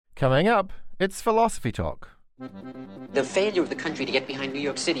Coming up, it's Philosophy Talk. The failure of the country to get behind New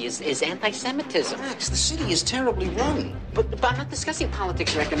York City is anti-Semitism. Max, the city is terribly run. But I'm not discussing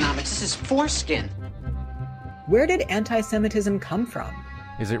politics or economics. This is foreskin. Where did anti-Semitism come from?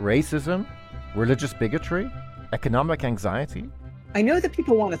 Is it racism? Religious bigotry? Economic anxiety? I know that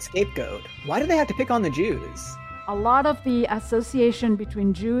people want a scapegoat. Why do they have to pick on the Jews? A lot of the association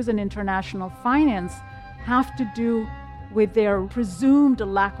between Jews and international finance have to do with their presumed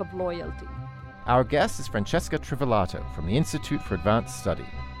lack of loyalty. Our guest is Francesca Trivellato from the Institute for Advanced Study.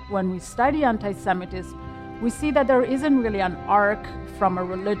 When we study anti-Semitism, we see that there isn't really an arc from a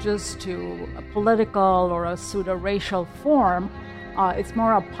religious to a political or a pseudo-racial form. It's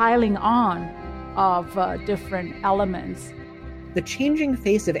more a piling on of different elements. The changing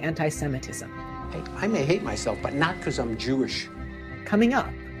face of anti-Semitism. I may hate myself, but not because I'm Jewish. Coming up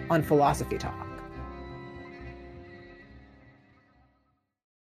on Philosophy Talk.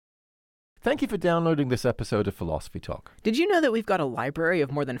 Thank you for downloading this episode of Philosophy Talk. Did you know that we've got a library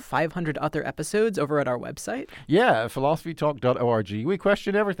of more than 500 other episodes over at our website? Yeah, philosophytalk.org. We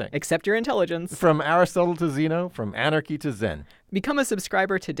question everything. Except your intelligence. From Aristotle to Zeno, from anarchy to Zen. Become a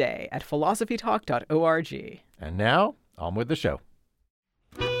subscriber today at philosophytalk.org. And now, on with the show.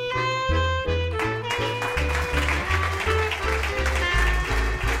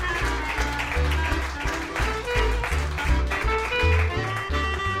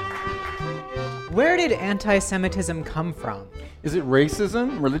 Where did anti-Semitism come from? Is it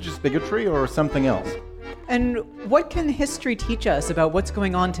racism, religious bigotry, or something else? And what can history teach us about what's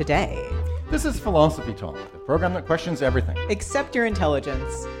going on today? This is Philosophy Talk, the program that questions everything. Except your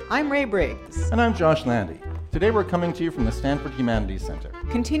intelligence. I'm Ray Briggs. And I'm Josh Landy. Today we're coming to you from the Stanford Humanities Center.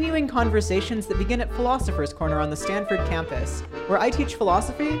 Continuing conversations that begin at Philosopher's Corner on the Stanford campus, where I teach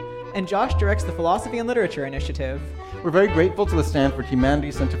philosophy and Josh directs the Philosophy and Literature Initiative. We're very grateful to the Stanford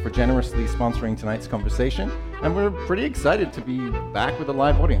Humanities Center for generously sponsoring tonight's conversation, and we're pretty excited to be back with a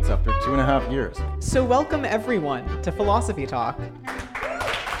live audience after 2.5 years. So welcome everyone to Philosophy Talk.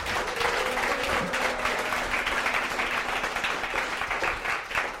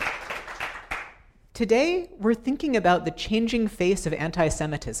 Today, we're thinking about the changing face of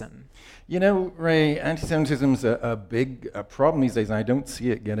anti-Semitism. You know, Ray, anti-Semitism's a big problem these days, and I don't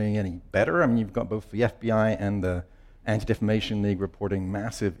see it getting any better. I mean, you've got both the FBI and the Anti-Defamation League reporting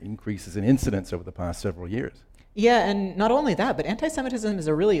massive increases in incidents over the past several years. Yeah, and not only that, but anti-Semitism is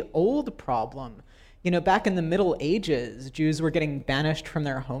a really old problem. You know, back in the Middle Ages, Jews were getting banished from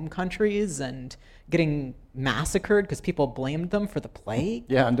their home countries and getting massacred because people blamed them for the plague.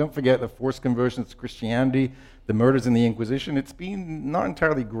 Yeah, and don't forget the forced conversions to Christianity, the murders in the Inquisition. It's been not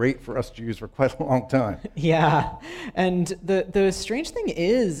entirely great for us Jews for quite a long time. Yeah, and the strange thing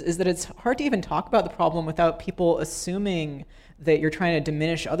is that it's hard to even talk about the problem without people assuming that you're trying to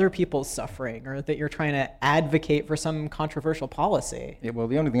diminish other people's suffering or that you're trying to advocate for some controversial policy. Yeah, well,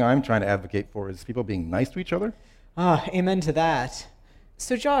 the only thing I'm trying to advocate for is people being nice to each other. Amen to that.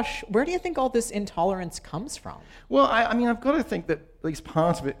 So Josh, where do you think all this intolerance comes from? Well, I mean, I've got to think that at least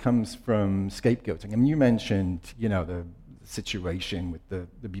part of it comes from scapegoating. I mean, you mentioned, you know, the situation with the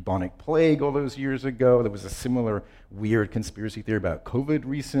bubonic plague all those years ago. There was a similar weird conspiracy theory about COVID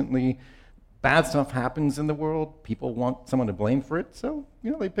recently. Bad stuff happens in the world. People want someone to blame for it, so, you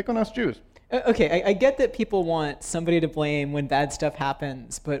know, they pick on us Jews. Okay, I get that people want somebody to blame when bad stuff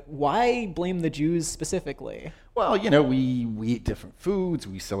happens, but why blame the Jews specifically? Well, you know, we eat different foods,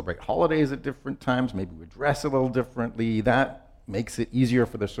 we celebrate holidays at different times, maybe we dress a little differently. That makes it easier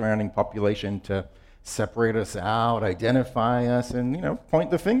for the surrounding population to separate us out, identify us, and, you know, point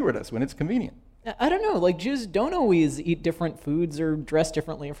the finger at us when it's convenient. I don't know, like Jews don't always eat different foods or dress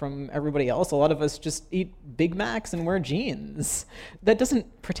differently from everybody else. A lot of us just eat Big Macs and wear jeans. That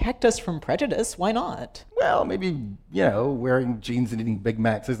doesn't protect us from prejudice. Why not? Well, maybe, you know, wearing jeans and eating Big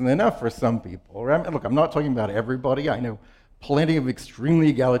Macs isn't enough for some people. Look, I'm not talking about everybody. I know plenty of extremely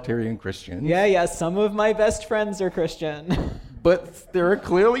egalitarian Christians. Yeah, some of my best friends are Christian. But there are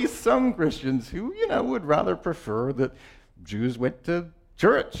clearly some Christians who, you know, would rather prefer that Jews went to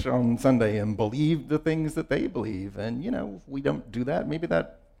church on Sunday and believe the things that they believe. And, you know, if we don't do that, maybe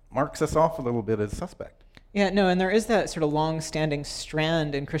that marks us off a little bit as suspect. Yeah, no, and there is that sort of long-standing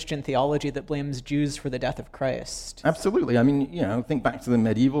strand in Christian theology that blames Jews for the death of Christ. Absolutely. I mean, you know, think back to the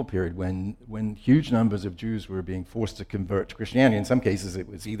medieval period when huge numbers of Jews were being forced to convert to Christianity. In some cases, it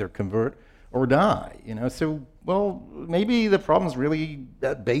was either convert or die, you know. So, well, maybe the problem's really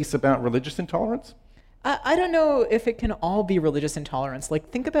at base about religious intolerance. I don't know if it can all be religious intolerance. Like,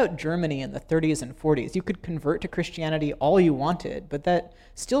 think about Germany in the 30s and 40s. You could convert to Christianity all you wanted, but that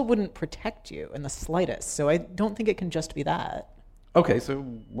still wouldn't protect you in the slightest. So I don't think it can just be that. Okay, so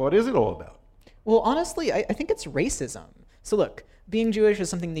what is it all about? Well, honestly, I think it's racism. So look, being Jewish is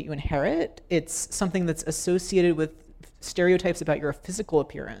something that you inherit. It's something that's associated with stereotypes about your physical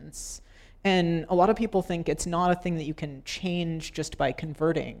appearance. And a lot of people think it's not a thing that you can change just by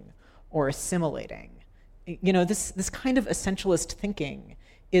converting or assimilating. You know, this kind of essentialist thinking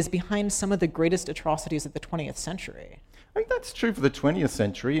is behind some of the greatest atrocities of the 20th century. I think that's true for the 20th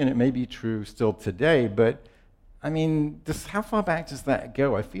century, and it may be true still today, but I mean, how far back does that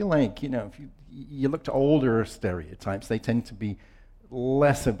go? I feel like, if you look to older stereotypes, they tend to be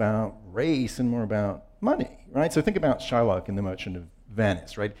less about race and more about money, right? So think about Shylock in The Merchant of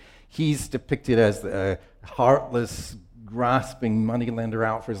Venice, right? He's depicted as the heartless, grasping moneylender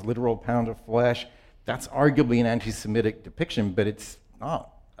out for his literal pound of flesh. That's arguably an anti-Semitic depiction, but it's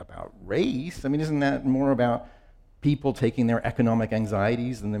not about race. I mean, isn't that more about people taking their economic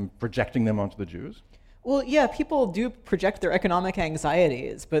anxieties and then projecting them onto the Jews? Well, yeah, people do project their economic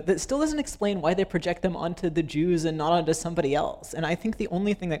anxieties, but that still doesn't explain why they project them onto the Jews and not onto somebody else. And I think the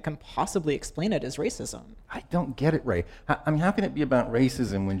only thing that can possibly explain it is racism. I don't get it, Ray. I mean, how can it be about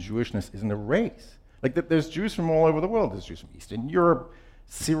racism when Jewishness isn't a race? Like, there's Jews from all over the world. There's Jews from Eastern Europe,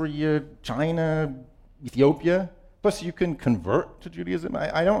 Syria, China, Ethiopia. Plus, you can convert to Judaism.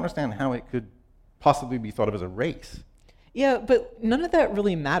 I don't understand how it could possibly be thought of as a race. Yeah, but none of that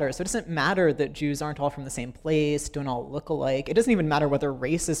really matters. So it doesn't matter that Jews aren't all from the same place, don't all look alike. It doesn't even matter whether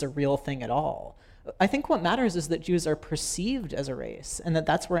race is a real thing at all. I think what matters is that Jews are perceived as a race, and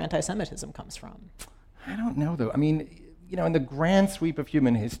that's where anti-Semitism comes from. I don't know, though. I mean, in the grand sweep of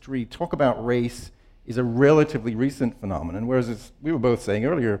human history, talk about race is a relatively recent phenomenon, whereas, as we were both saying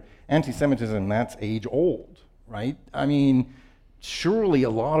earlier, anti-Semitism, that's age-old, right? I mean, surely a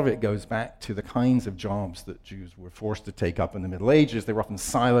lot of it goes back to the kinds of jobs that Jews were forced to take up in the Middle Ages. They were often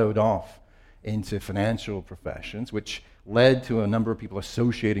siloed off into financial professions, which led to a number of people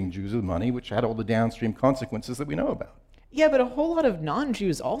associating Jews with money, which had all the downstream consequences that we know about. Yeah, but a whole lot of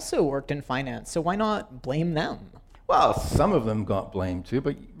non-Jews also worked in finance, so why not blame them? Well, some of them got blamed too,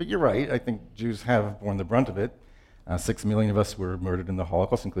 but you're right. I think Jews have borne the brunt of it. 6 million of us were murdered in the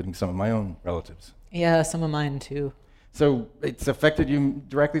Holocaust, including some of my own relatives. Yeah, some of mine too. So it's affected you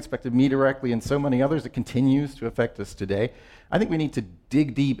directly, it's affected me directly, and so many others. It continues to affect us today. I think we need to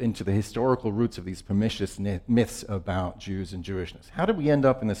dig deep into the historical roots of these pernicious myths about Jews and Jewishness. How did we end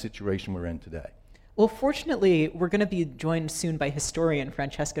up in the situation we're in today? Well, fortunately, we're going to be joined soon by historian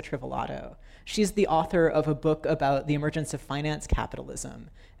Francesca Trivolato. She's the author of a book about the emergence of finance capitalism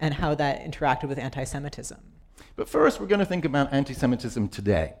and how that interacted with anti-Semitism. But first, we're going to think about anti-Semitism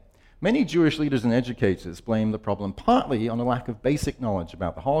today. Many Jewish leaders and educators blame the problem partly on a lack of basic knowledge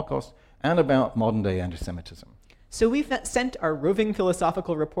about the Holocaust and about modern-day anti-Semitism. So we've sent our roving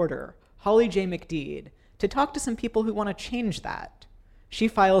philosophical reporter, Holly J. McDeed, to talk to some people who want to change that. She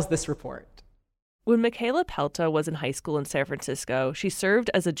files this report. When Michaela Pelta was in high school in San Francisco, she served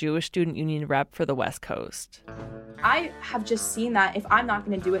as a Jewish student union rep for the West Coast. I have just seen that if I'm not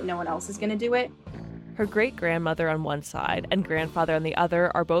going to do it, no one else is going to do it. Her great-grandmother on one side and grandfather on the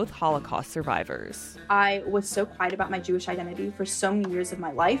other are both Holocaust survivors. I was so quiet about my Jewish identity for so many years of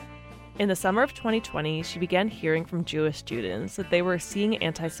my life. In the summer of 2020, she began hearing from Jewish students that they were seeing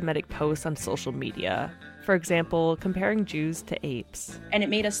anti-Semitic posts on social media. For example, comparing Jews to apes. And it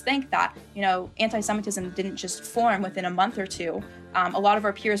made us think that, anti-Semitism didn't just form within a month or two. A lot of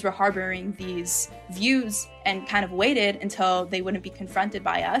our peers were harboring these views and kind of waited until they wouldn't be confronted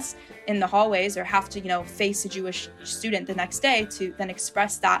by us in the hallways or have to, face a Jewish student the next day to then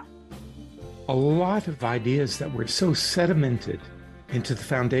express that. A lot of ideas that were so sedimented into the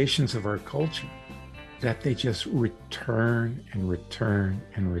foundations of our culture that they just return and return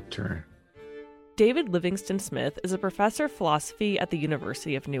and return. David Livingston Smith is a professor of philosophy at the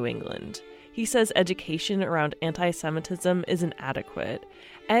University of New England. He says education around anti-Semitism is inadequate,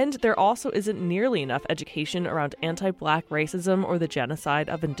 and there also isn't nearly enough education around anti-Black racism or the genocide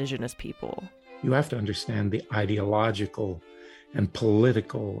of indigenous people. You have to understand the ideological and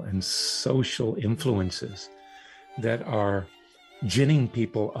political and social influences that are ginning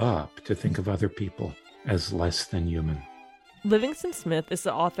people up to think of other people as less than human. Livingston Smith is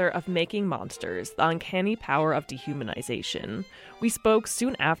the author of Making Monsters, The Uncanny Power of Dehumanization. We spoke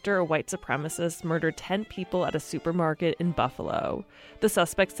soon after a white supremacist murdered 10 people at a supermarket in Buffalo. The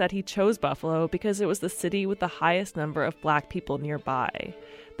suspect said he chose Buffalo because it was the city with the highest number of Black people nearby.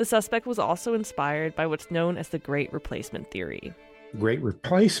 The suspect was also inspired by what's known as the Great Replacement Theory. Great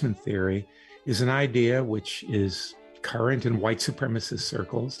Replacement Theory is an idea which is current in white supremacist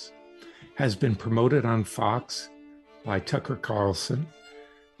circles, has been promoted on Fox by Tucker Carlson,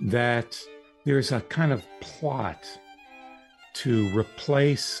 that there's a kind of plot to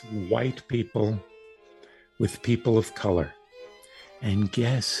replace white people with people of color. And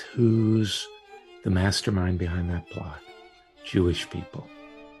guess who's the mastermind behind that plot? Jewish people.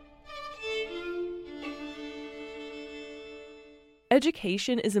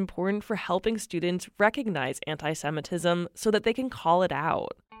 Education is important for helping students recognize anti-Semitism so that they can call it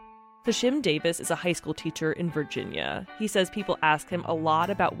out. Hashim Davis is a high school teacher in Virginia. He says people ask him a lot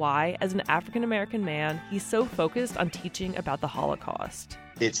about why, as an African-American man, he's so focused on teaching about the Holocaust.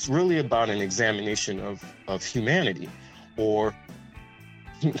 It's really about an examination of humanity, or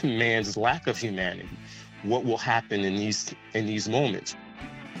man's lack of humanity. What will happen in these moments?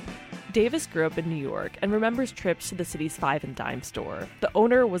 Davis grew up in New York and remembers trips to the city's five and dime store. The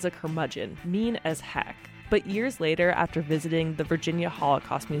owner was a curmudgeon, mean as heck. But years later, after visiting the Virginia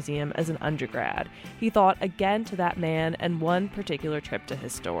Holocaust Museum as an undergrad, he thought again to that man and one particular trip to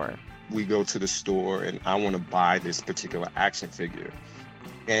his store. We go to the store and I want to buy this particular action figure.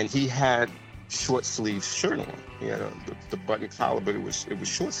 And he had short sleeve shirt on. He had the button collar, but it was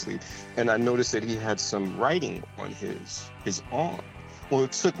short sleeve. And I noticed that he had some writing on his arm. Well,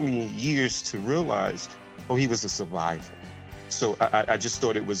 it took me years to realize, he was a survivor. So I just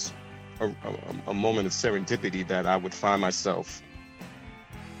thought it was a moment of serendipity that I would find myself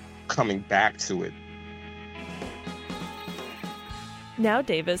coming back to it. Now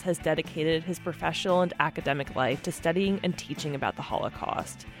Davis has dedicated his professional and academic life to studying and teaching about the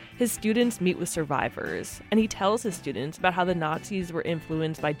Holocaust. His students meet with survivors, and he tells his students about how the Nazis were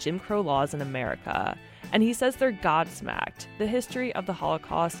influenced by Jim Crow laws in America. And he says they're godsmacked. The history of the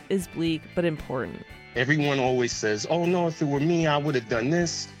Holocaust is bleak but important. Everyone always says, oh no, if it were me, I would have done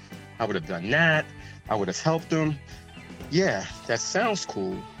this, I would have done that, I would have helped them. Yeah, that sounds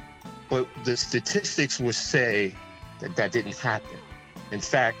cool, but the statistics would say that didn't happen. In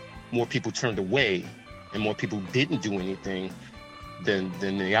fact, more people turned away and more people didn't do anything than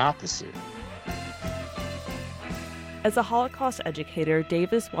the opposite. As a Holocaust educator,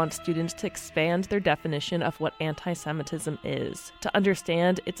 Davis wants students to expand their definition of what anti-Semitism is, to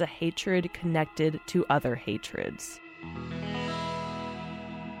understand it's a hatred connected to other hatreds.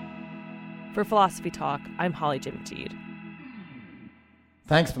 For Philosophy Talk, I'm Holly Jimteed.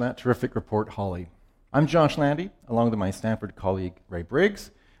 Thanks for that terrific report, Holly. I'm Josh Landy, along with my Stanford colleague, Ray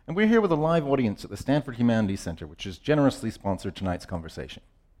Briggs, and we're here with a live audience at the Stanford Humanities Center, which has generously sponsored tonight's conversation.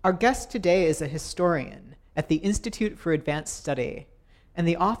 Our guest today is a historian at the Institute for Advanced Study and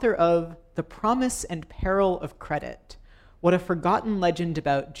the author of The Promise and Peril of Credit, What a Forgotten Legend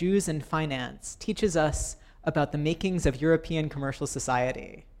About Jews and Finance Teaches Us About the Makings of European Commercial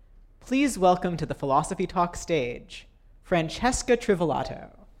Society. Please welcome to the Philosophy Talk stage, Francesca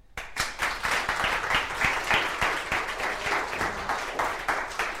Trivellato.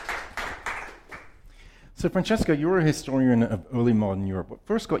 So, Francesca, you're a historian of early modern Europe. What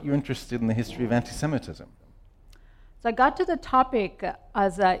first got you interested in the history of anti-Semitism? So I got to the topic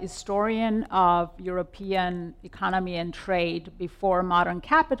as a historian of European economy and trade before modern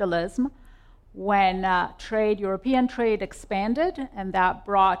capitalism, when European trade expanded, and that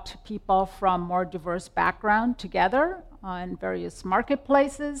brought people from more diverse backgrounds together in various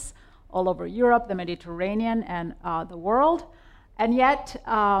marketplaces all over Europe, the Mediterranean, and the world. And yet,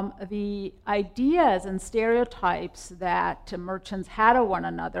 the ideas and stereotypes that merchants had of one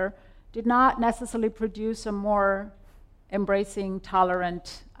another did not necessarily produce a more embracing,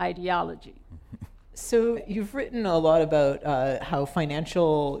 tolerant ideology. So you've written a lot about how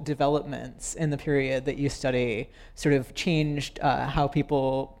financial developments in the period that you study sort of changed how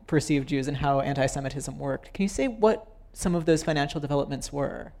people perceived Jews and how anti-Semitism worked. Can you say what some of those financial developments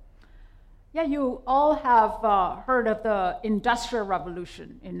were? Yeah, you all have heard of the Industrial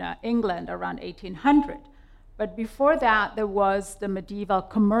Revolution in England around 1800. But before that, there was the medieval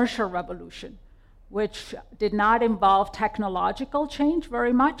Commercial Revolution, which did not involve technological change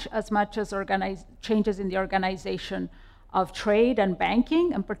very much as changes in the organization of trade and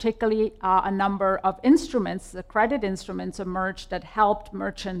banking, and particularly a number of instruments, the credit instruments emerged that helped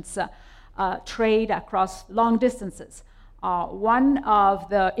merchants trade across long distances. One of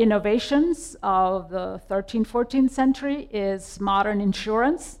the innovations of the 13th, 14th century is modern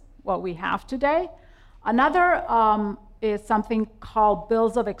insurance, what we have today. Another is something called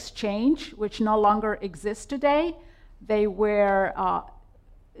bills of exchange, which no longer exist today. They were,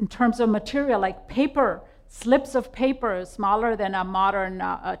 in terms of material, like paper, slips of paper smaller than a modern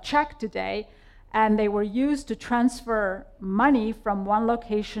check today, and they were used to transfer money from one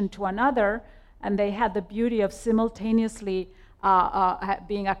location to another, and they had the beauty of simultaneously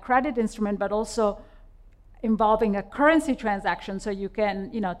being a credit instrument, but also involving a currency transaction, so you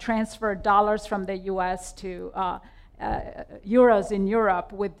can transfer dollars from the US to euros in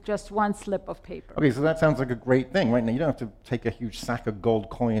Europe with just one slip of paper. Okay, so that sounds like a great thing, right? Now, you don't have to take a huge sack of gold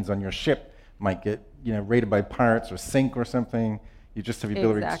coins on your ship, might get raided by pirates or sink or something. You just have the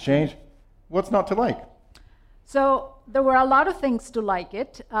ability to exchange. What's not to like? So there were a lot of things to like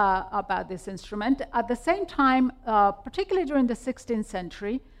it about this instrument. At the same time, particularly during the 16th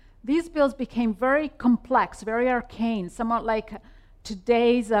century, these bills became very complex, very arcane, somewhat like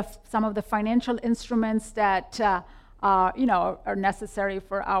today's some of the financial instruments that are necessary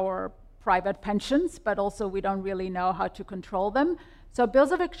for our private pensions, but also we don't really know how to control them. So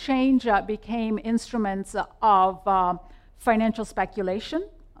bills of exchange became instruments of financial speculation.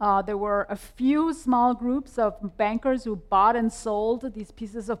 There were a few small groups of bankers who bought and sold these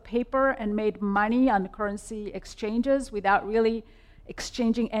pieces of paper and made money on currency exchanges without really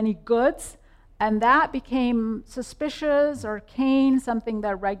exchanging any goods. And that became suspicious, arcane, something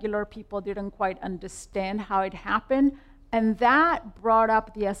that regular people didn't quite understand how it happened. And that brought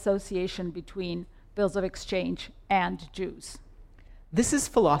up the association between bills of exchange and Jews. This is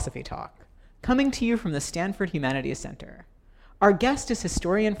Philosophy Talk, coming to you from the Stanford Humanities Center. Our guest is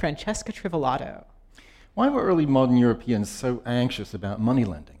historian Francesca Trivolato. Why were early modern Europeans so anxious about money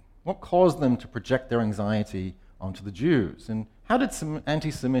lending? What caused them to project their anxiety onto the Jews? And how did some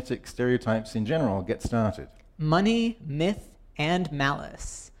anti-Semitic stereotypes in general get started? Money, myth, and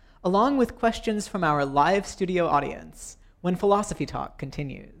malice, along with questions from our live studio audience when Philosophy Talk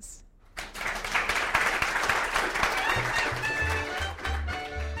continues.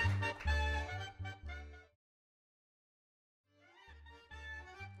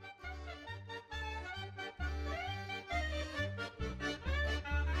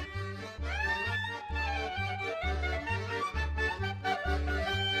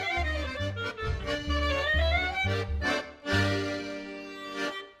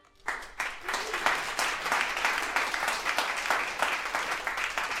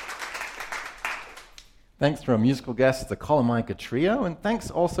 Thanks to our musical guests, the Colomaica Trio, and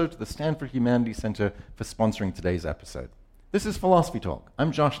thanks also to the Stanford Humanities Center for sponsoring today's episode. This is Philosophy Talk.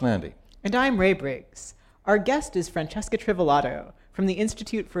 I'm Josh Landy. And I'm Ray Briggs. Our guest is Francesca Trivolato from the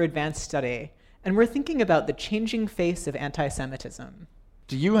Institute for Advanced Study, and we're thinking about the changing face of anti-Semitism.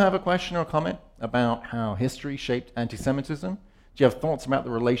 Do you have a question or comment about how history shaped anti-Semitism? Do you have thoughts about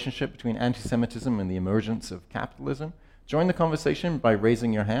the relationship between anti-Semitism and the emergence of capitalism? Join the conversation by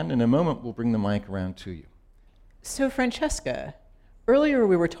raising your hand. In a moment, we'll bring the mic around to you. So, Francesca, earlier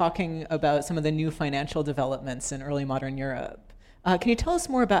we were talking about some of the new financial developments in early modern Europe. Can you tell us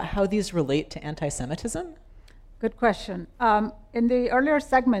more about how these relate to anti-Semitism? Good question. In the earlier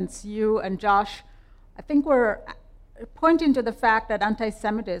segments, you and Josh, I think were pointing to the fact that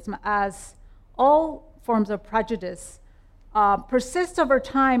anti-Semitism, as all forms of prejudice, persists over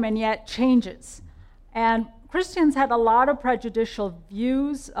time and yet changes. And Christians had a lot of prejudicial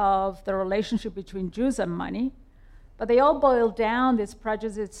views of the relationship between Jews and money, but they all boiled down this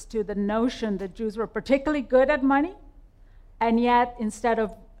prejudice to the notion that Jews were particularly good at money, and yet instead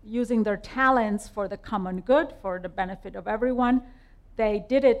of using their talents for the common good, for the benefit of everyone, they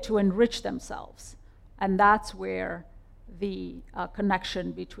did it to enrich themselves. And that's where the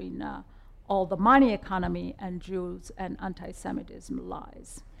connection between all the money economy and Jews and anti-Semitism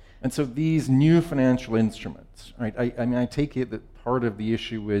lies. And so these new financial instruments, right? I mean, I take it that part of the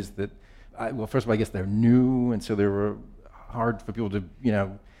issue is that, well, first of all, I guess they're new, and so they were hard for people to,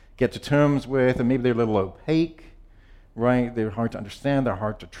 get to terms with, and maybe they're a little opaque, right? They're hard to understand, they're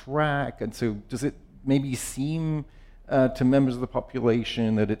hard to track, and so does it maybe seem to members of the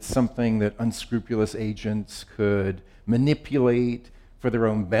population that it's something that unscrupulous agents could manipulate for their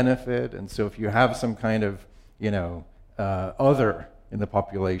own benefit? And so if you have some kind of, other in the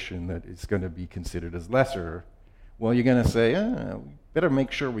population that is going to be considered as lesser, well, you're going to say, we better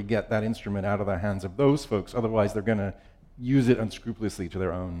make sure we get that instrument out of the hands of those folks, otherwise they're going to use it unscrupulously to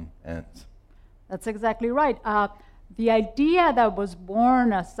their own ends. That's exactly right. The idea that was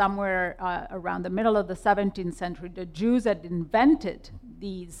born somewhere around the middle of the 17th century, the Jews had invented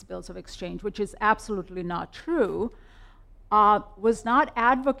these bills of exchange, which is absolutely not true, was not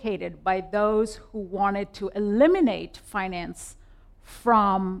advocated by those who wanted to eliminate finance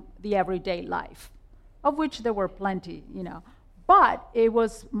from the everyday life, of which there were plenty, But it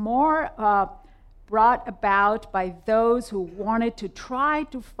was more brought about by those who wanted to try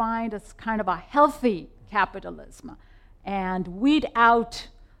to find a kind of a healthy capitalism and weed out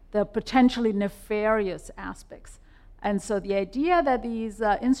the potentially nefarious aspects. And so the idea that these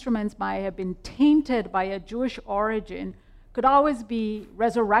instruments might have been tainted by a Jewish origin could always be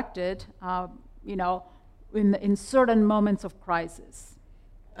resurrected, in certain moments of crisis.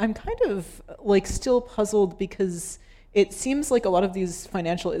 I'm kind of still puzzled because it seems like a lot of these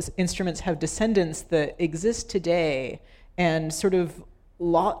financial instruments have descendants that exist today, and sort of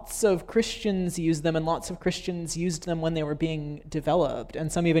lots of Christians use them, and lots of Christians used them when they were being developed,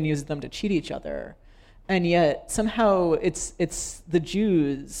 and some even used them to cheat each other. And yet somehow it's the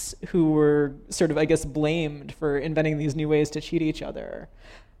Jews who were sort of, I guess, blamed for inventing these new ways to cheat each other.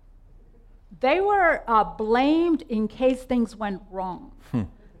 They were blamed in case things went wrong,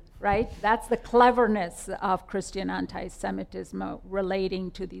 right? That's the cleverness of Christian anti-Semitism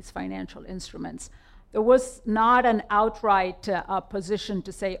relating to these financial instruments. There was not an outright position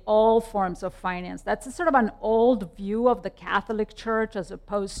to say all forms of finance. That's a sort of an old view of the Catholic Church as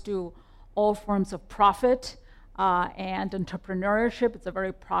opposed to all forms of profit and entrepreneurship. It's a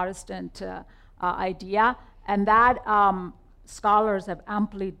very Protestant idea. And that scholars have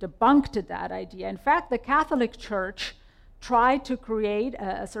amply debunked that idea. In fact, the Catholic Church tried to create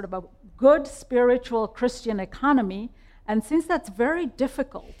a sort of a good spiritual Christian economy. And since that's very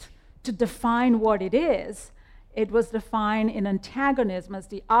difficult to define what it is, it was defined in antagonism as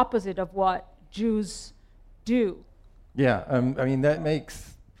the opposite of what Jews do. Yeah, I mean, that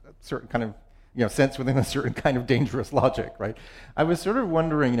makes a certain kind of sense within a certain kind of dangerous logic, right? I was sort of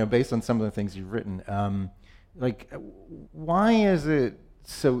wondering, based on some of the things you've written, why is it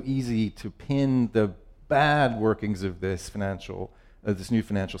so easy to pin the bad workings of this new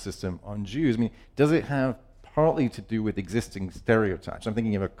financial system on Jews? I mean, does it have partly to do with existing stereotypes? I'm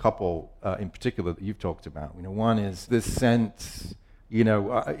thinking of a couple in particular that you've talked about. One is this sense,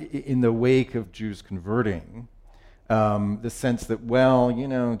 in the wake of Jews converting, the sense that,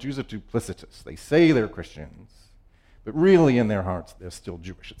 Jews are duplicitous. They say they're Christians, but really in their hearts they're still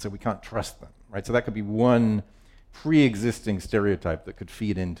Jewish, so we can't trust them, right? So that could be one pre-existing stereotype that could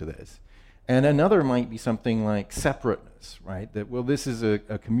feed into this. And another might be something like separateness, right? That, this is a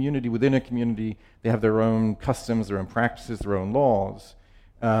community within a community. They have their own customs, their own practices, their own laws.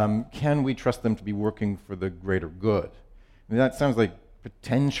 Can we trust them to be working for the greater good? I mean, that sounds like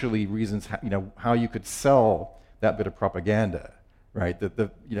potentially reasons how you could sell that bit of propaganda, right? That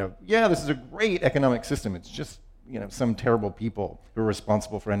this is a great economic system. It's just some terrible people who are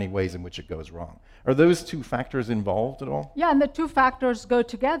responsible for any ways in which it goes wrong. Are those two factors involved at all? Yeah, and the two factors go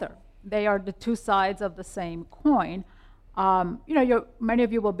together. They are the two sides of the same coin. Many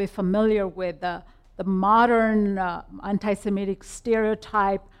of you will be familiar with the modern anti-Semitic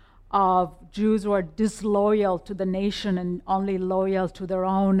stereotype of Jews who are disloyal to the nation and only loyal to their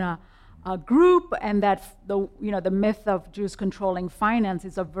own group, and that the myth of Jews controlling finance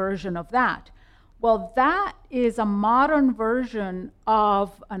is a version of that. Well, that is a modern version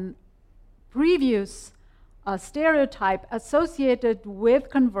of a previous stereotype associated with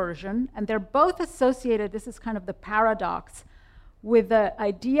conversion, and they're both associated, this is kind of the paradox, with the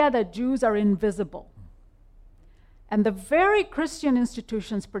idea that Jews are invisible. And the very Christian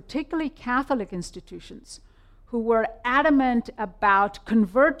institutions, particularly Catholic institutions, who were adamant about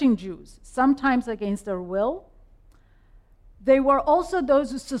converting Jews, sometimes against their will, they were also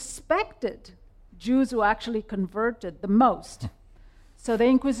those who suspected Jews who actually converted the most. So the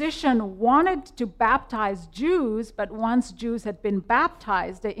Inquisition wanted to baptize Jews, but once Jews had been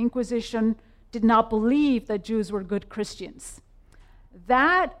baptized, the Inquisition did not believe that Jews were good Christians.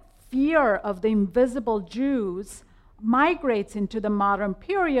 That fear of the invisible Jews migrates into the modern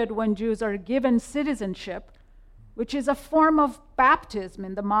period when Jews are given citizenship, which is a form of baptism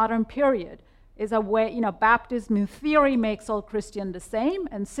in the modern period. Is a way, baptism in theory makes all Christians the same,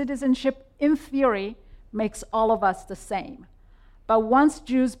 and citizenship in theory makes all of us the same. But once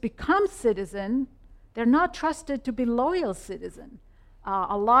Jews become citizen, they're not trusted to be loyal citizen.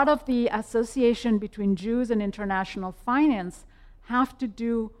 A lot of the association between Jews and international finance have to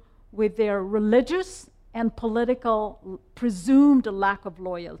do with their religious and political presumed lack of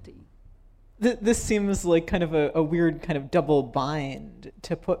loyalty. This seems like kind of a weird kind of double bind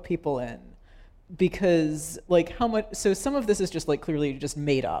to put people in. Because so some of this is just clearly just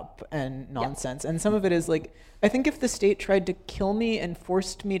made up and nonsense, and some of it is I think if the state tried to kill me and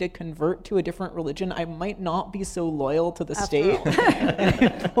forced me to convert to a different religion, I might not be so loyal to the state.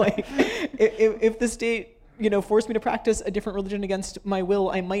 And if the state forced me to practice a different religion against my will,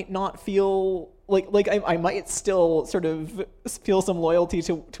 I might not feel I might still sort of feel some loyalty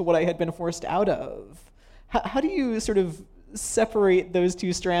to what I had been forced out of. How do you sort of separate those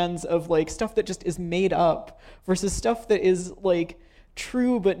two strands of stuff that just is made up versus stuff that is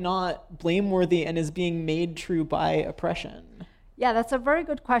true but not blameworthy and is being made true by oppression? Yeah, that's a very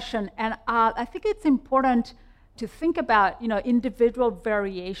good question, and I think it's important to think about individual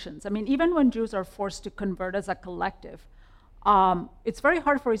variations. I mean, even when Jews are forced to convert as a collective, It's very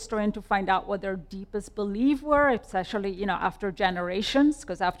hard for historians to find out what their deepest beliefs were, especially after generations,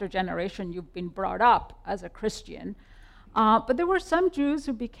 because after generation you've been brought up as a Christian. But there were some Jews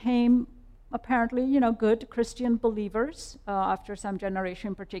who became apparently good Christian believers after some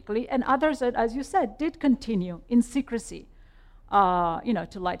generation particularly, and others that, as you said, did continue in secrecy,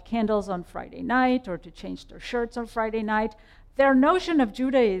 to light candles on Friday night or to change their shirts on Friday night. Their notion of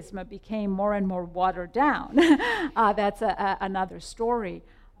Judaism became more and more watered down. That's another story.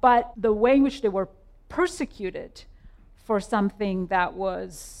 But the way in which they were persecuted for something that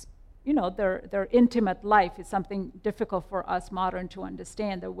was, their intimate life is something difficult for us modern to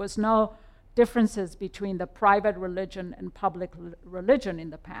understand. There was no differences between the private religion and public religion in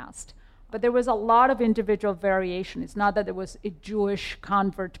the past. But there was a lot of individual variation. It's not that there was a Jewish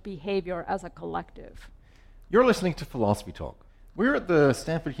convert behavior as a collective. You're listening to Philosophy Talk. We're at the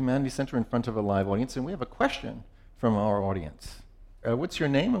Stanford Humanities Center in front of a live audience, and we have a question from our audience. What's your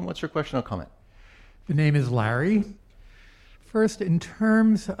name and what's your question or comment? The name is Larry. First, in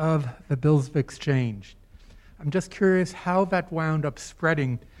terms of the bills of exchange, I'm just curious how that wound up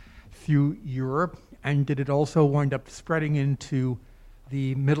spreading through Europe, and did it also wind up spreading into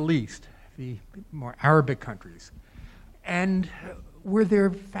the Middle East, the more Arabic countries? And were there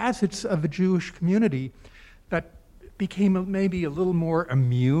facets of the Jewish community that became maybe a little more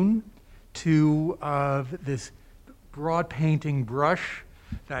immune to this broad painting brush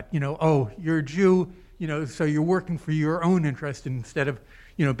that, you're a Jew, so you're working for your own interest instead of,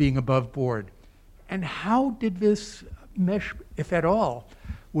 being above board? And how did this mesh, if at all,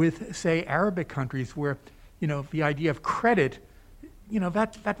 with, say, Arabic countries where, the idea of credit,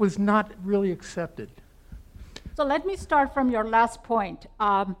 that was not really accepted? So let me start from your last point.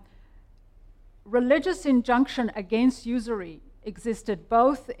 Religious injunction against usury existed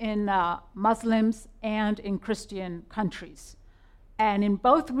both in Muslims and in Christian countries. And in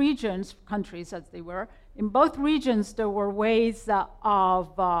both regions, countries as they were, in both regions there were ways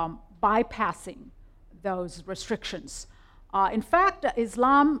of bypassing those restrictions. In fact,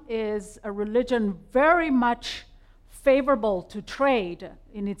 Islam is a religion very much favorable to trade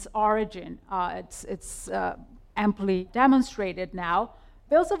in its origin. It's amply demonstrated now.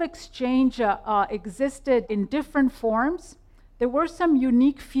 Bills of exchange existed in different forms. There were some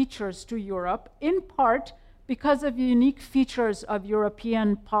unique features to Europe, in part because of unique features of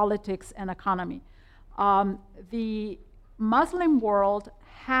European politics and economy. The Muslim world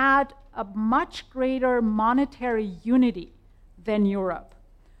had a much greater monetary unity than Europe.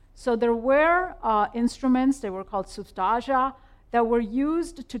 So there were instruments, they were called suftaja, that were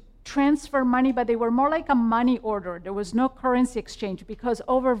used to transfer money, but they were more like a money order. There was no currency exchange because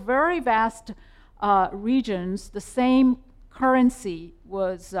over very vast regions, the same currency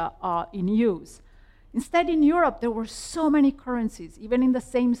was in use. Instead, in Europe, there were so many currencies, even in the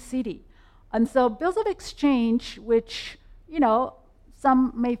same city. And so bills of exchange, which,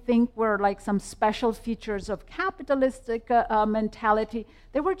 some may think were like some special features of capitalistic mentality,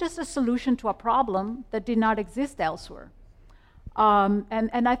 they were just a solution to a problem that did not exist elsewhere.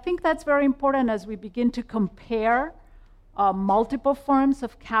 And I think that's very important as we begin to compare multiple forms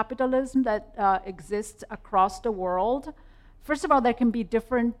of capitalism that exist across the world. First of all, there can be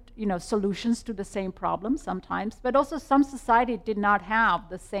different solutions to the same problem sometimes, but also some society did not have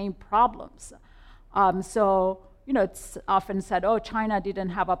the same problems. It's often said, China didn't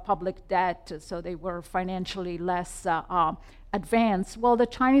have a public debt, so they were financially less advanced. Well, the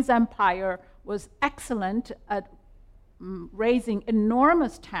Chinese Empire was excellent at raising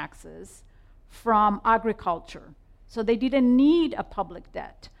enormous taxes from agriculture. So they didn't need a public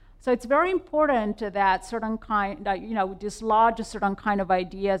debt. So it's very important that dislodge a certain kind of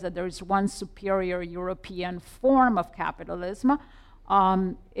ideas that there is one superior European form of capitalism.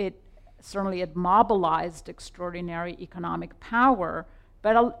 It mobilized extraordinary economic power,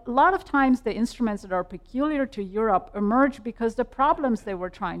 but a lot of times the instruments that are peculiar to Europe emerged because the problems they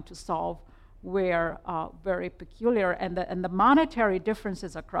were trying to solve were very peculiar, and the monetary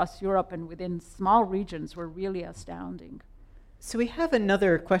differences across Europe and within small regions were really astounding. So we have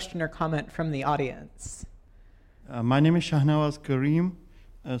another question or comment from the audience. My name is Shahnawaz Kareem.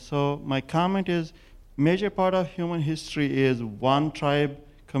 So my comment is, major part of human history is one tribe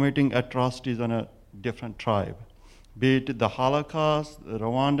committing atrocities on a different tribe, be it the Holocaust, the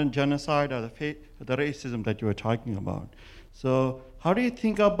Rwandan genocide, or the racism that you were talking about. So how do you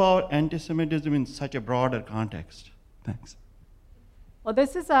think about anti-Semitism in such a broader context? Thanks. Well,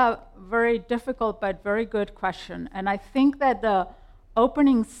 this is a very difficult but very good question. And I think that the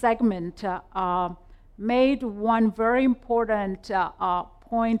opening segment made one very important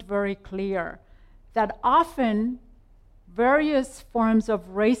point very clear, that often various forms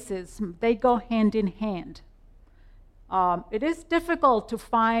of racism, they go hand in hand. It is difficult to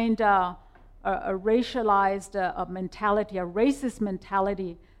find a racialized mentality, a racist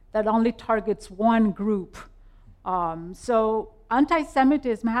mentality that only targets one group. So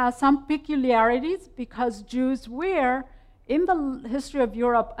anti-Semitism has some peculiarities because Jews were, in the history of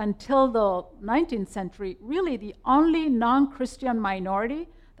Europe until the 19th century, really the only non-Christian minority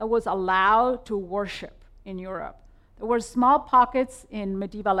that was allowed to worship in Europe. There were small pockets in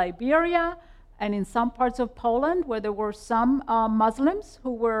medieval Iberia and in some parts of Poland where there were some Muslims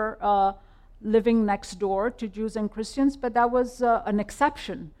who were living next door to Jews and Christians, but that was an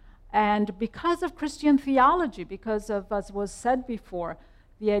exception. And because of Christian theology, because of, as was said before,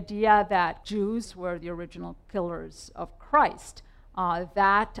 the idea that Jews were the original killers of Christ,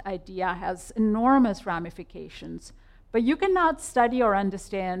 that idea has enormous ramifications. But you cannot study or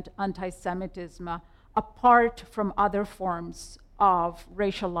understand anti-Semitism apart from other forms of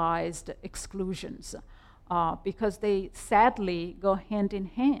racialized exclusions, because they sadly go hand in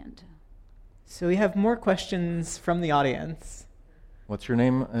hand. So we have more questions from the audience. What's your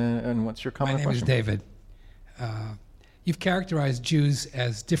name and what's your comment? My name is David. You've characterized Jews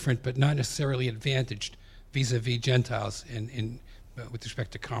as different but not necessarily advantaged vis-a-vis Gentiles with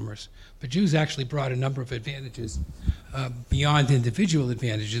respect to commerce. But Jews actually brought a number of advantages beyond individual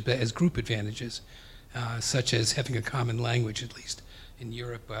advantages, but as group advantages, such as having a common language, at least in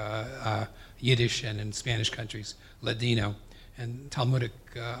Europe, Yiddish, and in Spanish countries, Ladino, and Talmudic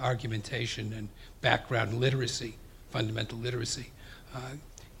argumentation and background literacy, fundamental literacy,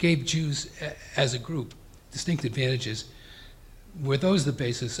 gave Jews as a group distinct advantages. Were those the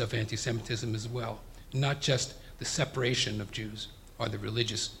basis of anti-Semitism as well, not just the separation of Jews or the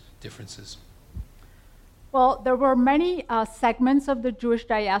religious differences? Well, there were many segments of the Jewish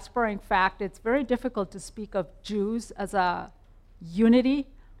diaspora. In fact, it's very difficult to speak of Jews as a unity.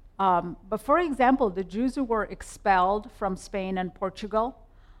 But for example, the Jews who were expelled from Spain and Portugal,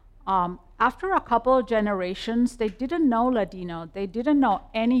 after a couple of generations, they didn't know Ladino, they didn't know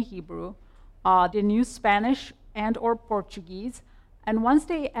any Hebrew, they knew Spanish and or Portuguese, and once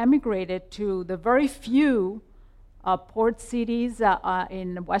they emigrated to the very few port cities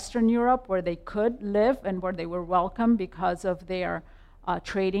in Western Europe where they could live and where they were welcome because of their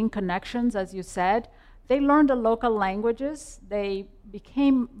trading connections, as you said, they learned the local languages. They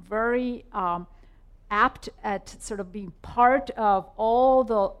became very apt at sort of being part of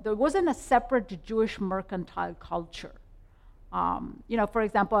there wasn't a separate Jewish mercantile culture. For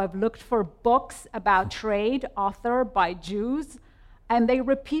example, I've looked for books about trade authored by Jews, and they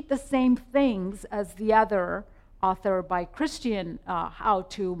repeat the same things as the other authored by Christian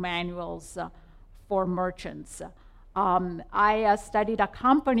how-to manuals for merchants. I studied a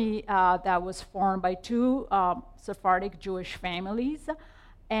company that was formed by two Sephardic Jewish families,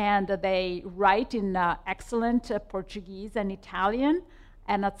 and they write in excellent Portuguese and Italian.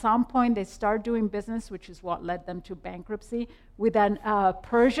 And at some point, they start doing business, which is what led them to bankruptcy, with a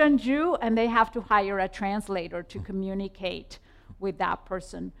Persian Jew, and they have to hire a translator to communicate with that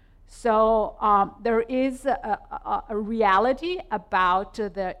person. So there is a reality about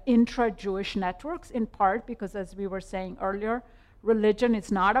the intra-Jewish networks, in part because, as we were saying earlier, religion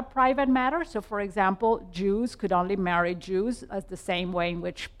is not a private matter. So, for example, Jews could only marry Jews as the same way in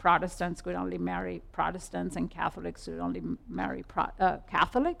which Protestants could only marry Protestants and Catholics could only marry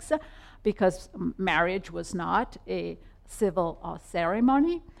Catholics, because marriage was not a civil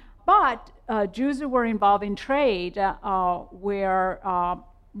ceremony. But Jews who were involved in trade were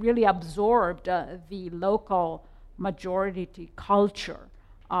really absorbed the local majority culture,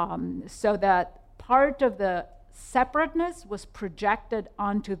 so that part of the separateness was projected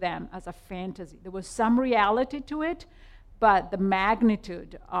onto them as a fantasy. There was some reality to it, but the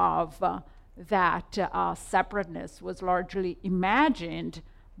magnitude of that separateness was largely imagined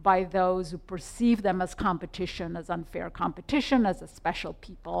by those who perceive them as competition, as unfair competition, as a special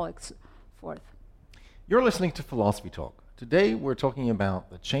people, and so forth. You're listening to Philosophy Talk. Today we're talking about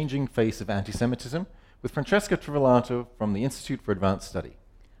the changing face of anti-Semitism with Francesca Trivellato from the Institute for Advanced Study.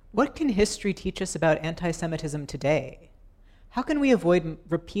 What can history teach us about anti-Semitism today? How can we avoid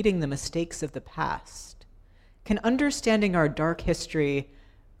repeating the mistakes of the past? Can understanding our dark history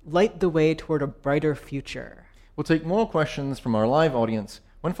light the way toward a brighter future? We'll take more questions from our live audience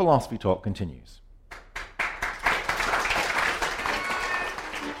when Philosophy Talk continues.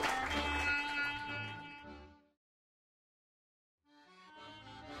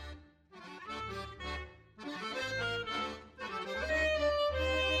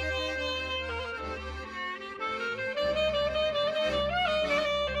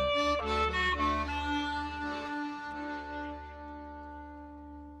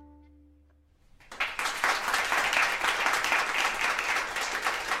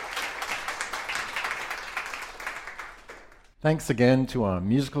 Thanks again to our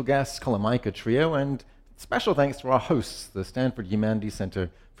musical guests, Kalamaika Trio, and special thanks to our hosts, the Stanford Humanities Center,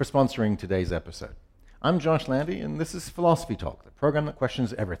 for sponsoring today's episode. I'm Josh Landy, and this is Philosophy Talk, the program that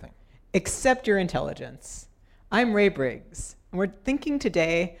questions everything. Except your intelligence. I'm Ray Briggs, and we're thinking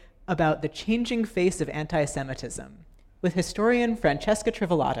today about the changing face of anti-Semitism with historian Francesca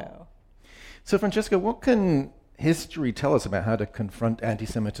Trivellato. So, Francesca, what can history tell us about how to confront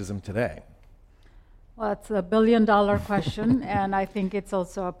anti-Semitism today? Well, it's a billion-dollar question, and I think it's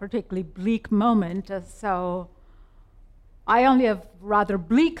also a particularly bleak moment. So I only have rather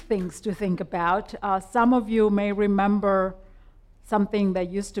bleak things to think about. Some of you may remember something that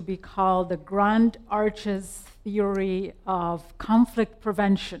used to be called the Grand Arches theory of conflict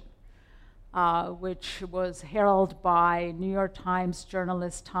prevention, which was heralded by New York Times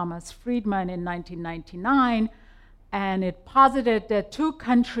journalist Thomas Friedman in 1999. And it posited that two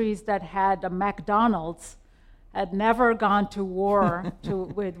countries that had a McDonald's had never gone to war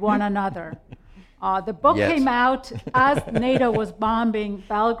with one another. The book came out as NATO was bombing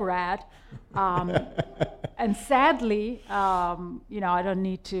Belgrade. And sadly, I don't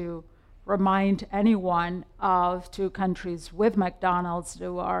need to remind anyone of two countries with McDonald's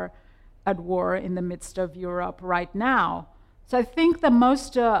who are at war in the midst of Europe right now. So I think the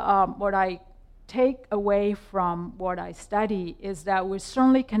most, what I take away from what I study is that we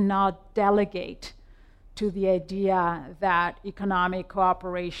certainly cannot delegate to the idea that economic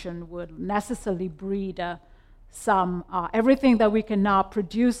cooperation would necessarily breed everything that we cannot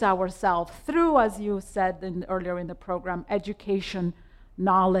produce ourselves through, as you said earlier in the program, education,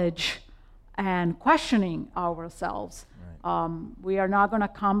 knowledge, and questioning ourselves. Right. We are not going to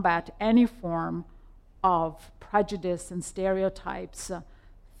combat any form of prejudice and stereotypes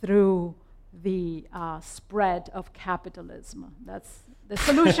through the spread of capitalism. The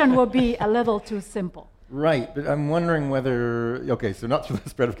solution will be a little too simple. Right, but I'm wondering whether, so not through the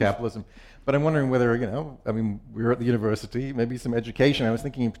spread of capitalism, but I'm wondering whether, we're at the university, maybe some education. I was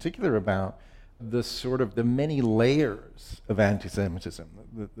thinking in particular about the many layers of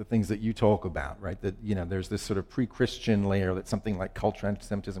anti-Semitism, the things that you talk about, right? That, there's this sort of pre-Christian layer that's something like cultural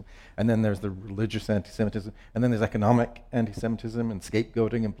anti-Semitism, and then there's the religious anti-Semitism, and then there's economic anti-Semitism and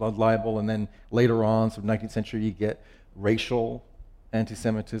scapegoating and blood libel, and then later on, sort of 19th century, you get racial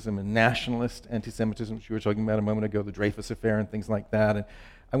anti-Semitism and nationalist anti-Semitism, which you were talking about a moment ago, the Dreyfus Affair and things like that. And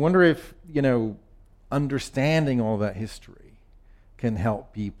I wonder if, understanding all that history can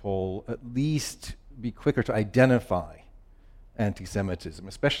help people at least be quicker to identify anti-Semitism,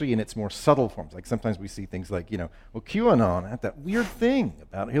 especially in its more subtle forms. Like sometimes we see things like, QAnon had that weird thing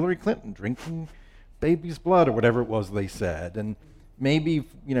about Hillary Clinton drinking baby's blood or whatever it was they said. And maybe,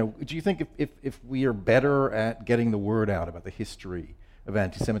 do you think if we are better at getting the word out about the history of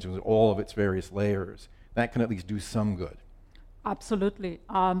anti-Semitism, all of its various layers, that can at least do some good? Absolutely.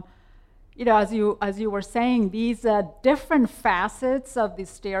 As you were saying, these different facets of the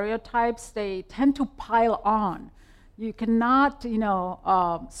stereotypes, they tend to pile on. You cannot,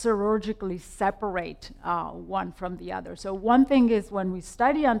 chirurgically separate one from the other. So one thing is when we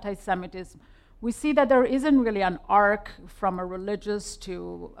study anti-Semitism, we see that there isn't really an arc from a religious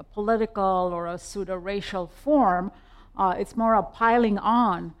to a political or a pseudo-racial form. It's more a piling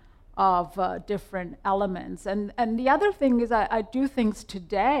on of different elements. And the other thing is I do think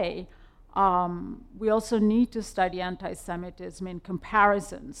today, we also need to study anti-Semitism in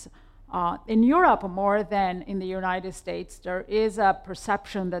comparisons. In Europe, more than in the United States, there is a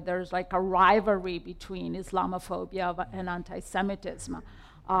perception that there's like a rivalry between Islamophobia and anti-Semitism,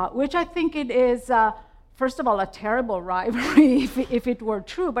 which I think it is, first of all, a terrible rivalry if it were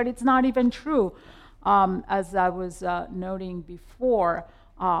true, but it's not even true. As I was noting before,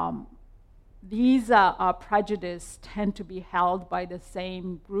 these prejudices tend to be held by the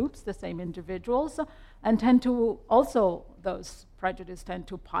same groups, the same individuals, and those prejudices tend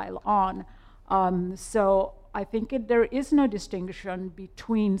to pile on. So I think there is no distinction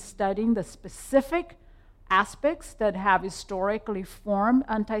between studying the specific aspects that have historically formed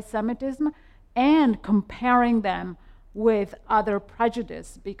anti-Semitism and comparing them with other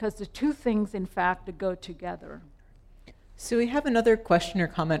prejudice, because the two things, in fact, go together. So we have another question or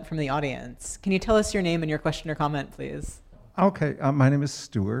comment from the audience. Can you tell us your name and your question or comment, please? Okay, my name is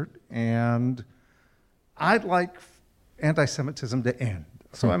Stuart, and I'd like anti-Semitism to end.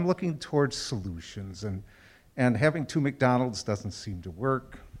 So I'm looking towards solutions, and having two McDonald's doesn't seem to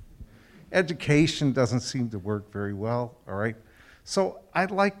work. Education doesn't seem to work very well, all right? So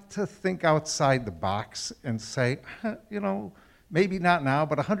I'd like to think outside the box and say, maybe not now,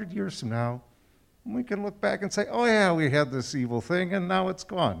 but 100 years from now, we can look back and say, oh yeah, we had this evil thing and now it's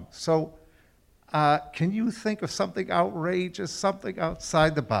gone. So can you think of something outrageous, something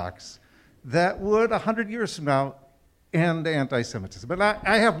outside the box that would, 100 years from now, end anti-Semitism? But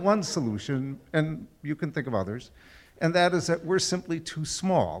I have one solution, and you can think of others, and that is that we're simply too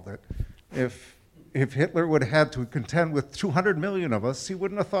small, that if Hitler would have had to contend with 200 million of us, he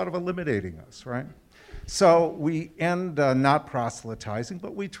wouldn't have thought of eliminating us, right? So we end not proselytizing,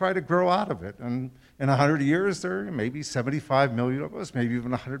 but we try to grow out of it. And in 100 years, there may be 75 million of us, maybe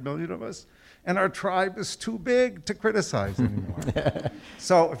even 100 million of us, and our tribe is too big to criticize anymore.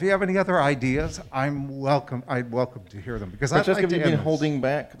 So if you have any other ideas, I'd welcome to hear them. Because I'd like to been holding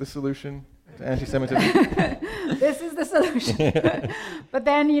back the solution to anti-Semitism? This is the solution. But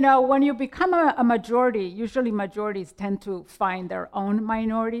then, when you become a majority, usually majorities tend to find their own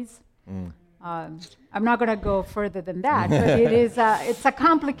minorities. I'm not going to go further than that, but it's a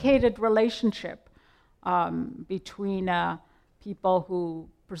complicated relationship between people who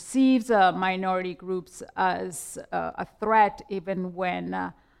perceives minority groups as a threat, even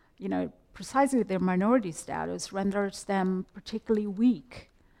when, precisely their minority status renders them particularly weak.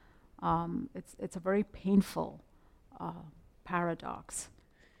 It's a very painful paradox.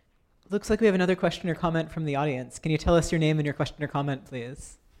 Looks like we have another question or comment from the audience. Can you tell us your name and your question or comment,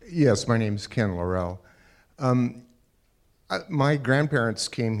 please? Yes, my name's Ken Laurel. My grandparents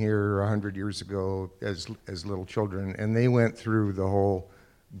came here 100 years ago as little children, and they went through the whole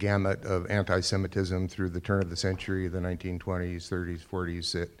gamut of anti-Semitism through the turn of the century, the 1920s, 30s,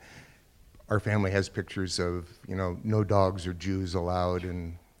 40s. That our family has pictures of, no dogs or Jews allowed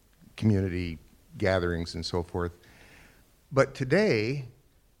in community gatherings and so forth. But today,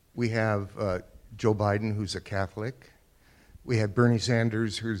 we have Joe Biden, who's a Catholic. We have Bernie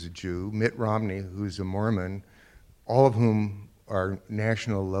Sanders, who's a Jew, Mitt Romney, who's a Mormon, all of whom are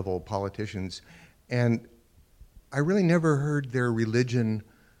national level politicians. And I really never heard their religion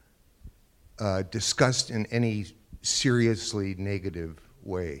discussed in any seriously negative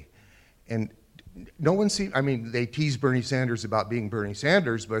way. And no one they tease Bernie Sanders about being Bernie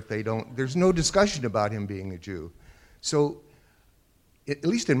Sanders, but there's no discussion about him being a Jew. So, at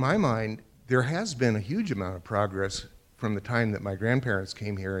least in my mind, there has been a huge amount of progress from the time that my grandparents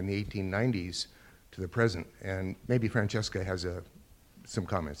came here in the 1890s to the present. And maybe Francesca has some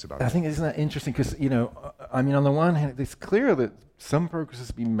comments about that. I think isn't that interesting because, on the one hand, it's clear that some progress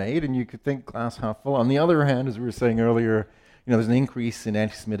has been made and you could think glass half full. On the other hand, as we were saying earlier, there's an increase in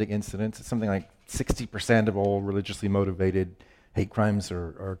anti-Semitic incidents. It's something like 60% of all religiously motivated hate crimes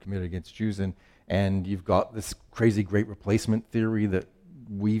are committed against Jews. And you've got this crazy great replacement theory that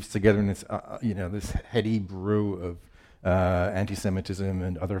weaves together in this, this heady brew of anti-Semitism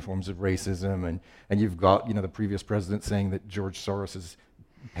and other forms of racism, and you've got the previous president saying that George Soros is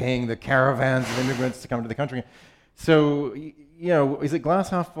paying the caravans of immigrants to come to the country. So is it glass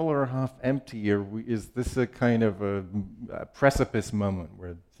half full or half empty, or is this a kind of a precipice moment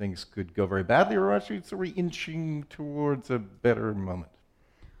where things could go very badly, or actually it's sort of inching towards a better moment?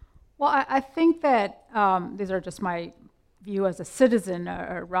 Well, I think that these are just my view as a citizen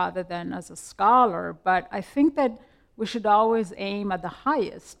rather than as a scholar, but I think that we should always aim at the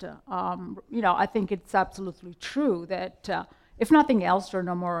highest. I think it's absolutely true that if nothing else, there are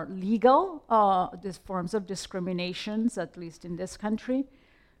no more legal these forms of discriminations, at least in this country.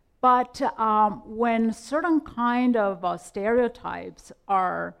 But when certain kind of stereotypes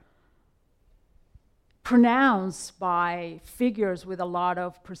are pronounced by figures with a lot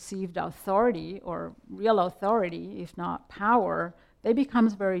of perceived authority or real authority, if not power, they become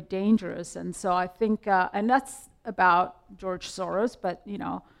very dangerous. And so I think, and that's about George Soros, but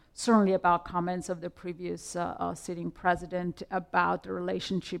certainly about comments of the previous sitting president about the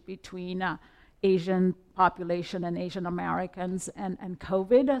relationship between Asian population and Asian Americans and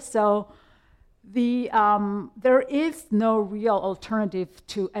COVID. So there is no real alternative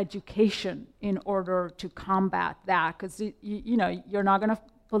to education in order to combat that, because you're not going to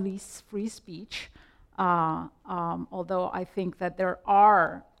police free speech. Although I think that there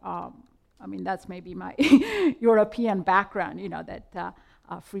are. That's maybe my European background, that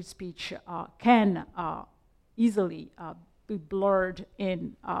free speech can easily be blurred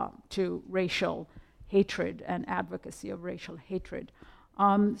in to racial hatred and advocacy of racial hatred.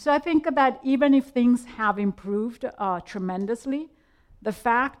 So I think that even if things have improved tremendously, the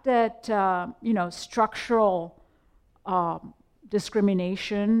fact that structural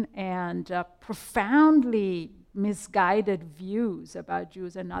discrimination and profoundly misguided views about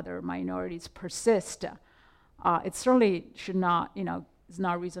Jews and other minorities persist, it certainly should not, is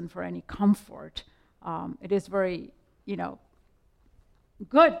not reason for any comfort. It is very,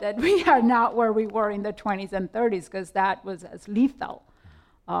 good that we are not where we were in the 20s and 30s, because that was as lethal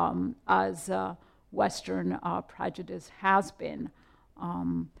as Western prejudice has been.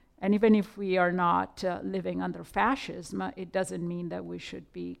 And even if we are not living under fascism, it doesn't mean that we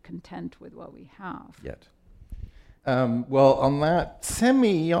should be content with what we have. Yet. Well, on that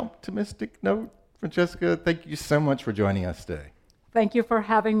semi-optimistic note, Francesca, thank you so much for joining us today. Thank you for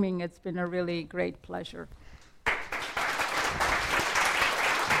having me. It's been a really great pleasure.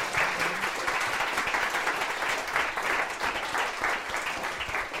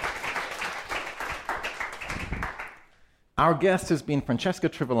 Our guest has been Francesca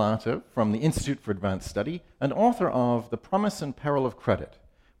Trivellato from the Institute for Advanced Study and author of The Promise and Peril of Credit,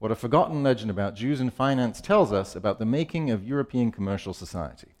 What a Forgotten Legend About Jews in Finance Tells Us About the Making of European Commercial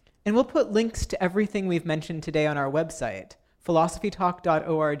Society. And we'll put links to everything we've mentioned today on our website,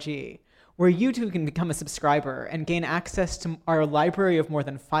 philosophytalk.org, where you too can become a subscriber and gain access to our library of more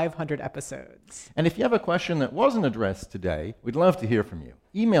than 500 episodes. And if you have a question that wasn't addressed today, we'd love to hear from you.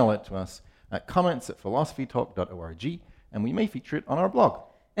 Email it to us at comments@philosophytalk.org, and we may feature it on our blog.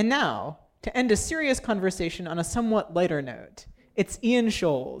 And now, to end a serious conversation on a somewhat lighter note, it's Ian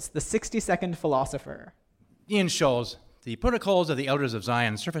Scholes, the 60-second philosopher. Ian Scholes, the Protocols of the Elders of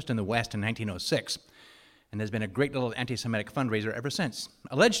Zion surfaced in the West in 1906, and has been a great little anti-Semitic fundraiser ever since.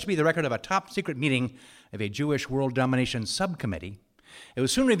 Alleged to be the record of a top-secret meeting of a Jewish world domination subcommittee, it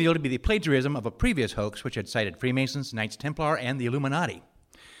was soon revealed to be the plagiarism of a previous hoax which had cited Freemasons, Knights Templar, and the Illuminati.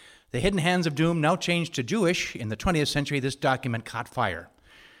 The hidden hands of doom now changed to Jewish. In the 20th century, this document caught fire.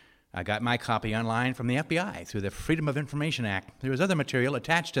 I got my copy online from the FBI through the Freedom of Information Act. There was other material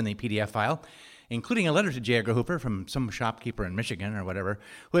attached in the PDF file, including a letter to J. Edgar Hoover from some shopkeeper in Michigan or whatever,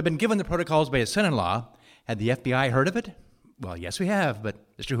 who had been given the protocols by his son-in-law. Had the FBI heard of it? Well, yes, we have, but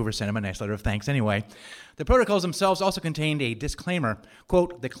Mr. Hoover sent him a nice letter of thanks anyway. The protocols themselves also contained a disclaimer,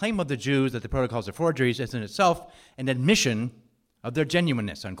 quote, "The claim of the Jews that the protocols are forgeries is in itself an admission of their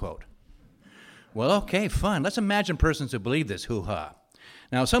genuineness," unquote. Well, okay, fun. Let's imagine persons who believe this hoo-ha.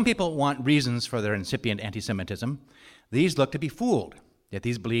 Now, some people want reasons for their incipient anti-Semitism. These look to be fooled, yet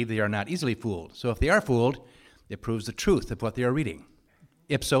these believe they are not easily fooled. So if they are fooled, it proves the truth of what they are reading.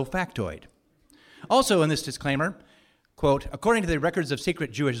 Ipso factoid. Also in this disclaimer, quote, "According to the records of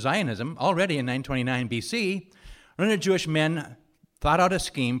secret Jewish Zionism, already in 929 BC, learned Jewish men thought out a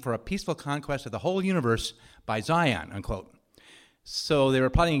scheme for a peaceful conquest of the whole universe by Zion," unquote. So they were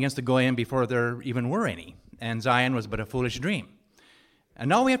plotting against the Goyim before there even were any, and Zion was but a foolish dream.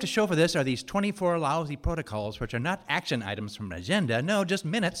 And all we have to show for this are these 24 lousy protocols, which are not action items from an agenda, no, just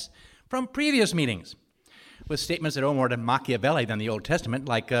minutes from previous meetings, with statements that owe more to Machiavelli than the Old Testament,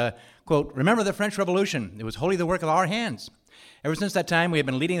 like, quote, "Remember the French Revolution. It was wholly the work of our hands. Ever since that time, we have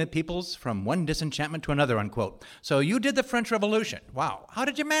been leading the peoples from one disenchantment to another," unquote. So you did the French Revolution. Wow, how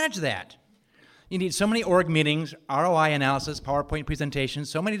did you manage that? You need so many org meetings, ROI analysis, PowerPoint presentations,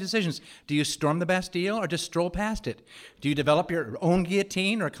 so many decisions. Do you storm the Bastille or just stroll past it? Do you develop your own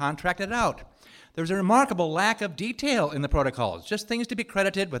guillotine or contract it out? There's a remarkable lack of detail in the protocols, just things to be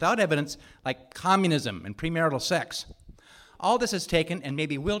credited without evidence, like communism and premarital sex. All this has taken, and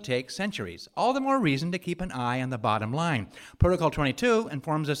maybe will take, centuries. All the more reason to keep an eye on the bottom line. Protocol 22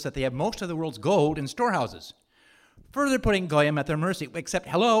 informs us that they have most of the world's gold in storehouses, further putting Goyim at their mercy. Except,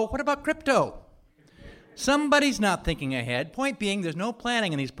 hello, what about crypto? Somebody's not thinking ahead. Point being, there's no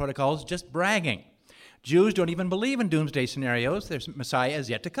planning in these protocols, just bragging. Jews don't even believe in doomsday scenarios. Their Messiah is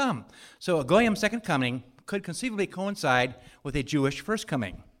yet to come. So a Goyim second coming could conceivably coincide with a Jewish first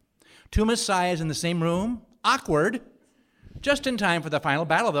coming. Two messiahs in the same room? Awkward. Just in time for the final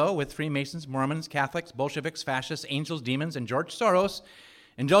battle, though, with Freemasons, Mormons, Catholics, Bolsheviks, fascists, angels, demons, and George Soros,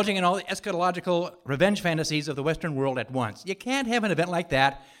 indulging in all the eschatological revenge fantasies of the Western world at once. You can't have an event like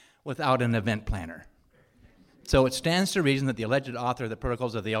that without an event planner. So it stands to reason that the alleged author of the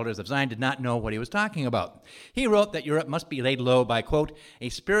Protocols of the Elders of Zion did not know what he was talking about. He wrote that Europe must be laid low by, quote, "a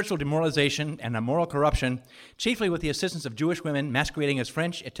spiritual demoralization and a moral corruption, chiefly with the assistance of Jewish women masquerading as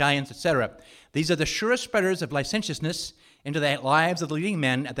French, Italians, etc. These are the surest spreaders of licentiousness into the lives of the leading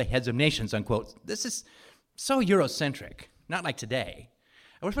men at the heads of nations," unquote. This is so Eurocentric, not like today.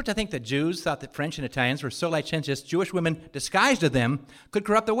 I was supposed to think that Jews thought that French and Italians were so licentious, Jewish women disguised as them could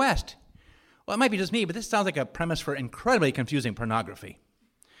corrupt the West. Well, it might be just me, but this sounds like a premise for incredibly confusing pornography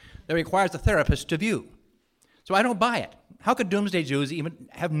that requires a therapist to view. So I don't buy it. How could doomsday Jews even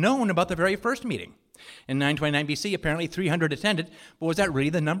have known about the very first meeting? In 929 BC, apparently 300 attended, but was that really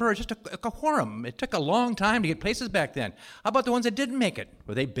the number or just a quorum? It took a long time to get places back then. How about the ones that didn't make it?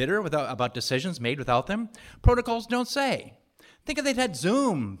 Were they bitter about decisions made without them? Protocols don't say. Think if they'd had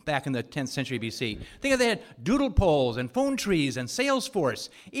Zoom back in the 10th century BC. Think if they had doodle polls and phone trees and Salesforce.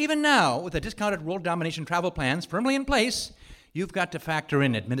 Even now, with the discounted world domination travel plans firmly in place, You've got to factor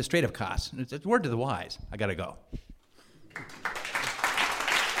in administrative costs. It's a word to the wise. I got to go.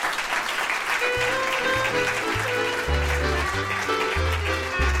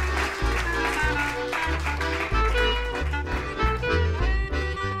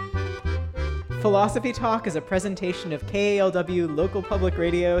 Philosophy Talk is a presentation of KALW Local Public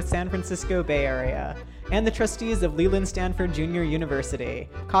Radio, San Francisco Bay Area, and the trustees of Leland Stanford Junior University.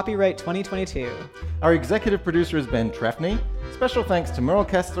 Copyright 2022. Our executive producer is Ben Trefny. Special thanks to Merle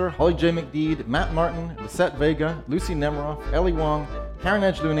Kessler, Holly J. McDeed, Matt Martin, Lisette Vega, Lucy Nemiroff, Ellie Wong, Karen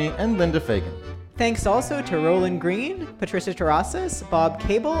Edge-Looney, and Linda Fagan. Thanks also to Roland Green, Patricia Terrasas, Bob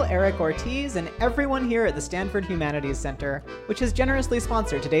Cable, Eric Ortiz, and everyone here at the Stanford Humanities Center, which has generously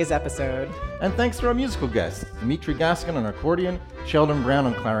sponsored today's episode. And thanks to our musical guests, Dimitri Gaskin on accordion, Sheldon Brown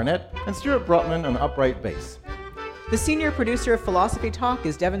on clarinet, and Stuart Brotman on upright bass. The senior producer of Philosophy Talk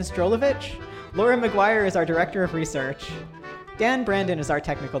is Devin Strolovich. Laura McGuire is our director of research. Dan Brandon is our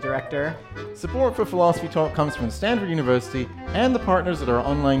technical director. Support for Philosophy Talk comes from Stanford University and the partners at our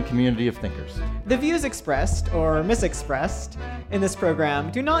online community of thinkers. The views expressed, or misexpressed, in this program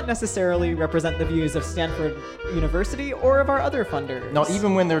do not necessarily represent the views of Stanford University or of our other funders. Not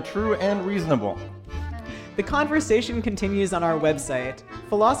even when they're true and reasonable. The conversation continues on our website,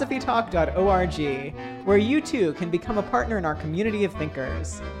 philosophytalk.org, where you too can become a partner in our community of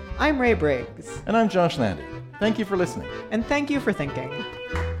thinkers. I'm Ray Briggs. And I'm Josh Landy. Thank you for listening. And thank you for thinking.